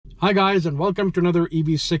Hi guys, and welcome to another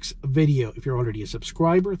EV6 video. If you're already a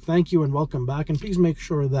subscriber, thank you and welcome back, and please make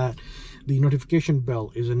sure that the notification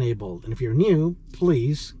bell is enabled. And if you're new,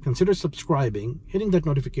 please consider subscribing, hitting that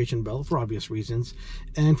notification bell for obvious reasons,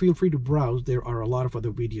 and feel free to browse. There are a lot of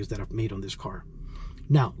other videos that I've made on this car.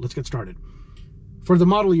 Now let's get started. For the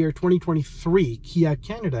model year 2023,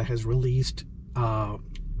 KiaCanada has released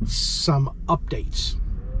some updates.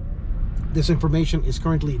 This information is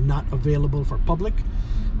currently not available for public,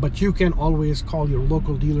 but you can always call your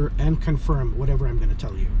local dealer and confirm whatever I'm going to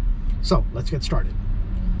tell you. So let's get started.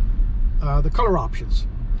 The color options.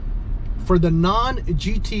 For the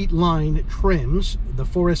non-GT line trims, the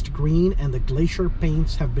forest green and the glacier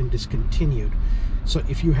paints have been discontinued. So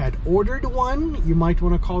if you had ordered one, you might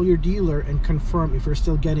want to call your dealer and confirm if you're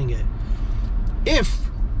still getting it. If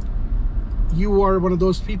you are one of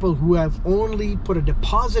those people who have only put a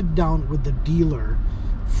deposit down with the dealer,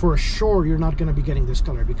 for sure you're not going to be getting this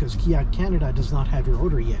color because KiaCanada does not have your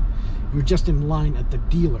order yet. You're just in line at the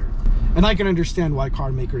dealer. And I can understand why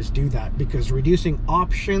car makers do that, because reducing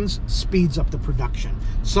options speeds up the production.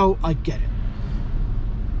 So I get it.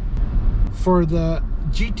 For the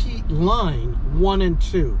GT line 1 and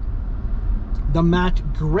 2, the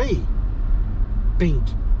matte gray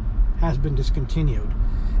paint has been discontinued.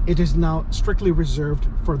 It is now strictly reserved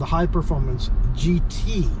for the high performance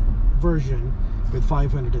GT version with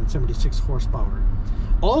 576 horsepower.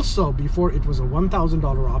 Also, before it was a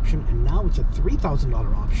 $1,000 option, and now it's a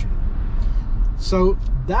 $3,000 option. So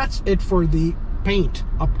that's it for the paint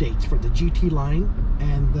updates for the GT line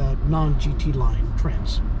and the non-GT line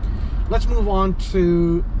trims. Let's move on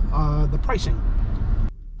to the pricing.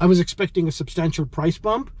 I was expecting a substantial price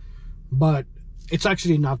bump, but it's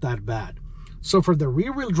actually not that bad. So for the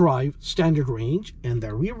rear-wheel drive standard range and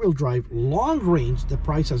the rear-wheel drive long range, the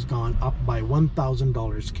price has gone up by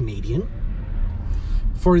 $1,000 Canadian.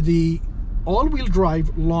 For the all-wheel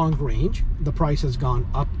drive long range, the price has gone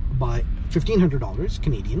up by $1,500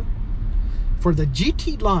 Canadian. For the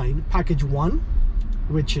GT line package 1,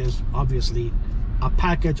 which is obviously a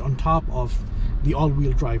package on top of the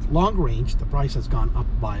all-wheel drive long range, the price has gone up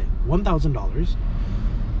by $1,000.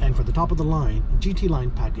 And for the top of the line GT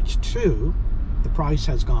line package 2, the price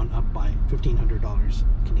has gone up by $1,500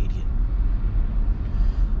 Canadian.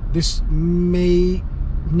 This may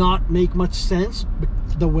not make much sense, but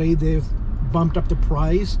the way they've bumped up the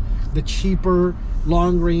price, the cheaper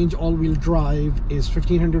long-range all-wheel drive is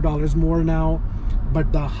 $1,500 more now,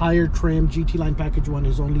 but the higher trim GT line package 1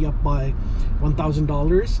 is only up by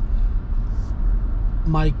 $1,000.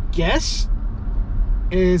 My guess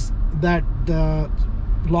is that the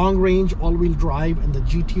long-range all-wheel drive and the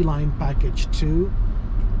GT line package 2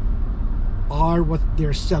 are what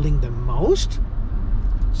they're selling the most,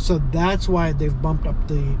 so that's why they've bumped up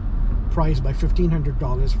the price by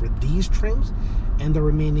 $1,500 for these trims, and the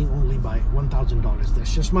remaining only by $1,000.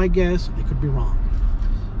 That's just my guess. I could be wrong.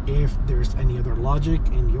 If there's any other logic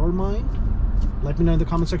in your mind, let me know in the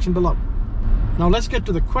comment section below. Now let's get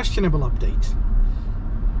to the questionable update.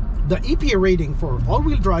 The EPA rating for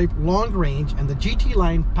all-wheel drive long range and the GT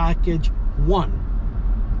line package 1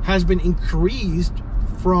 has been increased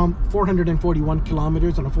from 441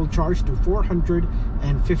 kilometers on a full charge to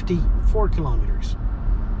 454 kilometers.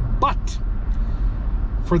 But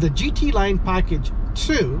for the GT line package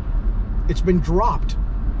 2, it's been dropped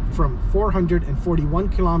from 441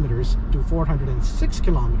 kilometers to 406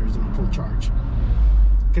 kilometers on a full charge.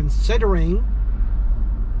 Considering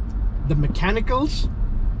the mechanicals,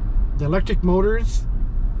 the electric motors,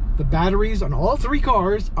 the batteries on all three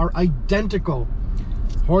cars are identical.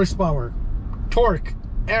 Horsepower, torque,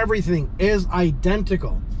 everything is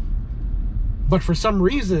identical. But for some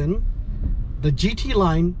reason, the GT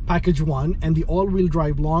line package 1 and the all-wheel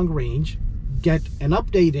drive long range get an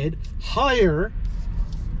updated higher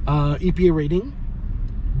EPA rating,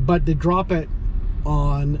 but they drop it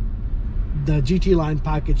on the GT line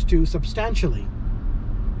package 2 substantially.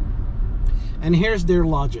 And here's their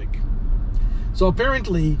logic. So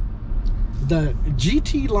apparently the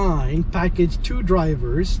GT line package 2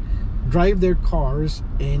 drivers drive their cars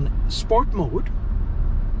in sport mode,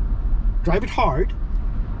 drive it hard,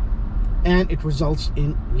 and it results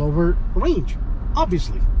in lower range,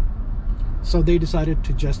 obviously. So they decided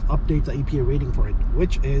to just update the EPA rating for it,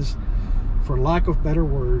 which is, for lack of better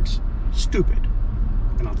words, stupid.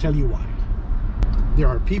 And I'll tell you why. There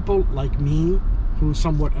are people like me who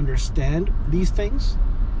somewhat understand these things,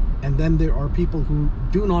 and then there are people who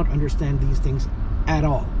do not understand these things at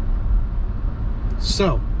all.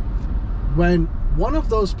 So when one of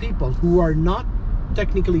those people who are not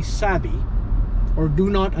technically savvy or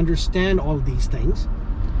do not understand all these things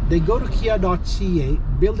they go to Kia.ca,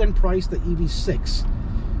 build and price the EV6,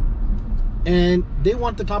 and they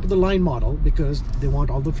want the top of the line model because they want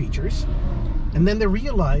all the features, and then they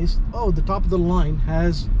realize, oh, the top of the line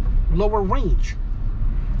has lower range,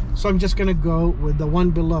 so I'm just gonna go with the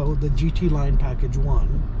one below, the GT line package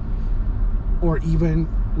 1, or even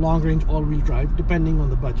long range all-wheel drive, depending on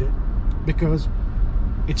the budget, because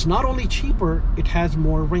it's not only cheaper, it has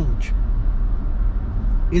more range.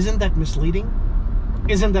 Isn't that misleading?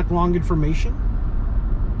 Isn't that wrong information?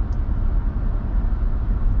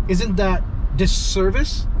 Isn't that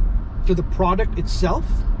disservice to the product itself?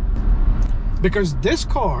 Because this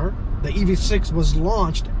car, the EV6, was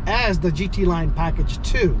launched as the GT line package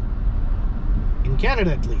 2 in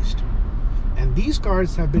Canada, at least, and these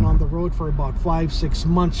cars have been on the road for about 5-6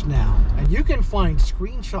 months now, and you can find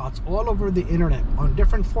screenshots all over the internet on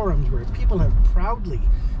different forums where people have proudly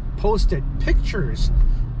posted pictures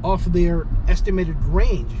of their estimated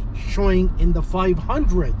range showing in the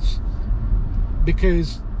 500s,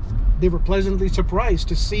 because they were pleasantly surprised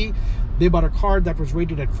to see they bought a car that was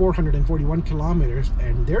rated at 441 kilometers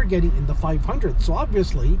and they're getting in the 500s. So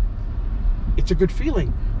obviously it's a good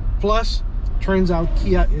feeling. Plus, turns out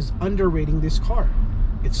Kia is underrating this car.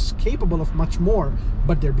 It's capable of much more,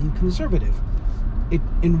 but they're being conservative.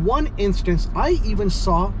 In one instance, I even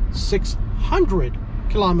saw 600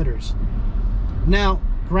 kilometers. Now,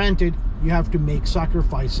 granted, you have to make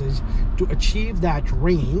sacrifices to achieve that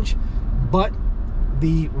range, but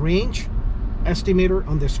the range estimator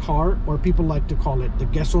on this car, or people like to call it the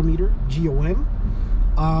Gessometer, GOM,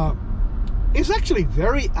 is actually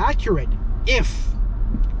very accurate if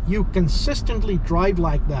you consistently drive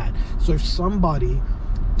like that. So if somebody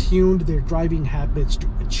tuned their driving habits to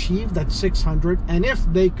achieve that 600, and if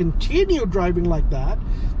they continue driving like that,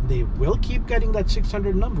 they will keep getting that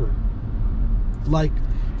 600 number. Like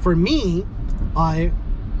for me, I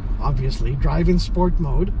obviously drive in sport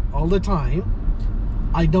mode all the time.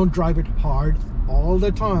 I don't drive it hard all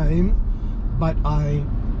the time, but I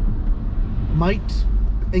might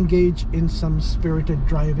engage in some spirited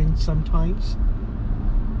driving sometimes.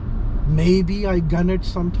 Maybe I gun it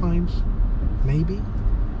sometimes, maybe.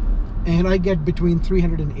 And I get between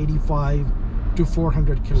 385 to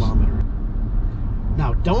 400 kilometers.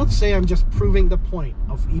 Now, don't say I'm just proving the point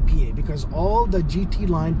of EPA, because all the GT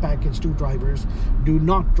line package 2 drivers do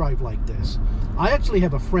not drive like this. I actually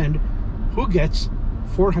have a friend who gets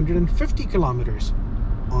 450 kilometers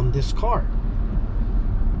on this car.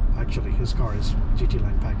 Actually, his car is GT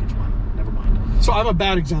line package 1, never mind. So I'm a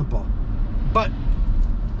bad example, but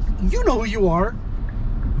you know who you are.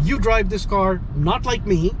 You drive this car not like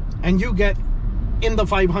me, and you get in the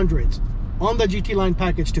 500s on the GT line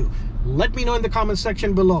package 2. Let me know in the comment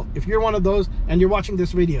section below if you're one of those and you're watching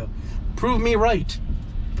this video. Prove me right.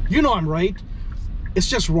 You know I'm right. It's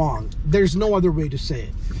just wrong. There's no other way to say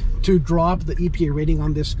it. To drop the EPA rating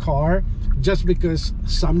on this car just because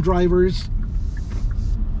some drivers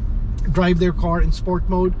drive their car in sport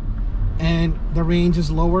mode and the range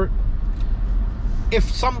is lower. If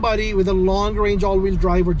somebody with a long range all-wheel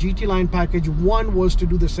drive or GT line package 1 was to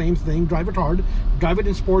do the same thing, drive it hard, drive it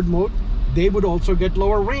in sport mode, they would also get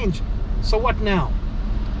lower range. So what now?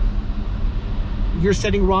 You're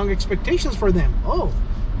setting wrong expectations for them. Oh,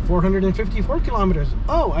 454 kilometers.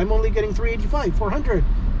 Oh, I'm only getting 385, 400.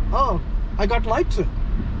 Oh, I got lied to.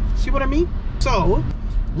 See what I mean? So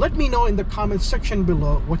let me know in the comment section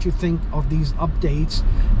below what you think of these updates.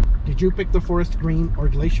 Did you pick the forest green or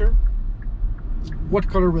glacier? What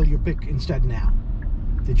color will you pick instead now?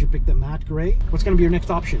 Did you pick the matte gray? What's going to be your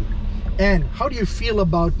next option? And how do you feel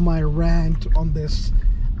about my rant on this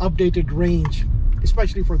updated range,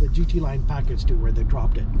 especially for the GT line package 2 where they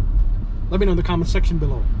dropped it? Let me know in the comment section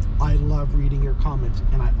below. I love reading your comments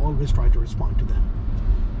and I always try to respond to them.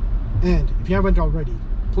 And if you haven't already,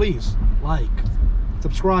 please like,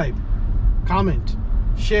 subscribe, comment,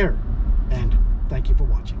 share, and thank you for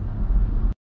watching.